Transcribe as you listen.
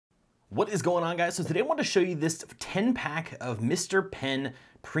What is going on, guys? So today I want to show you this 10 pack of Mr. Pen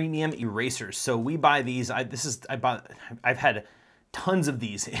premium erasers. So we buy these. I've had tons of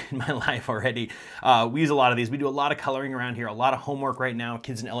these in my life already. We use a lot of these. We do a lot of coloring around here, a lot of homework right now,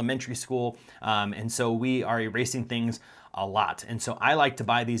 kids in elementary school. And so we are erasing things a lot. And so I like to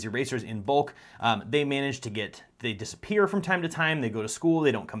buy these erasers in bulk. They disappear from time to time. They go to school,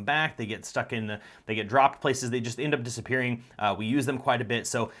 they don't come back, they get stuck they get dropped places, they just end up disappearing. We use them quite a bit.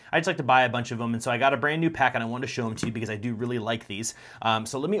 So I just like to buy a bunch of them. And so I got a brand new pack and I wanted to show them to you because I do really like these.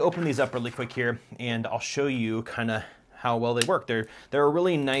 So let me open these up really quick here and I'll show you kind of how well they work. They're a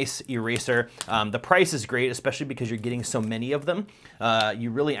really nice eraser. The price is great, especially because you're getting so many of them. You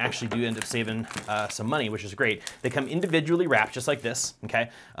really actually do end up saving some money, which is great. They come individually wrapped, just like this,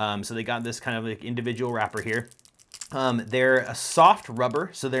 okay? So they got this kind of like individual wrapper here. They're a soft rubber,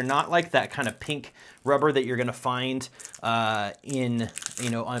 so they're not like that kind of pink rubber that you're gonna find in,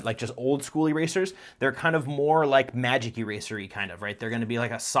 on like just old school erasers. They're kind of more like magic eraser-y kind of, right? They're gonna be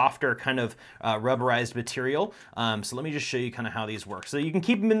like a softer kind of rubberized material. So let me just show you kind of how these work. So you can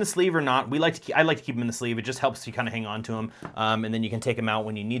keep them in the sleeve or not. I like to keep them in the sleeve. It just helps you kind of hang on to them, and then you can take them out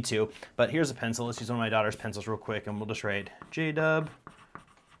when you need to. But here's a pencil. Let's use one of my daughter's pencils real quick, and we'll just write JDubb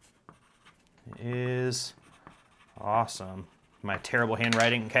is awesome. My terrible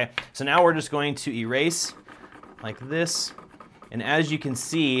handwriting, okay? So now we're just going to erase like this. And as you can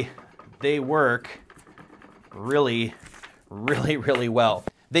see, they work really, really, really well.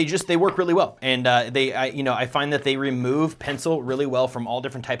 They work really well. And I find that they remove pencil really well from all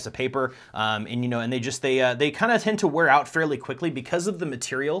different types of paper. And they kind of tend to wear out fairly quickly because of the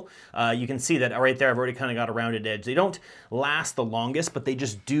material. You can see that right there, I've already kind of got a rounded edge. They don't last the longest, but they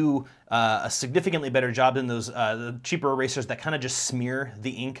just do a significantly better job than those the cheaper erasers that kind of just smear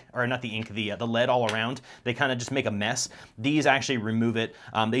the ink, or not the ink, the lead all around. They kind of just make a mess. These actually remove it.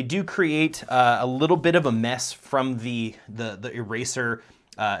 They do create a little bit of a mess from the eraser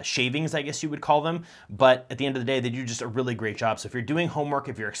shavings, I guess you would call them, but at the end of the day, they do just a really great job. So if you're doing homework,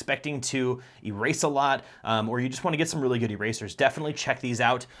 if you're expecting to erase a lot, or you just want to get some really good erasers, definitely check these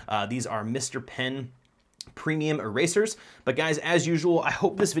out. These are Mr. Pen premium erasers. But guys, as usual, I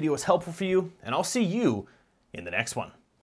hope this video was helpful for you, and I'll see you in the next one.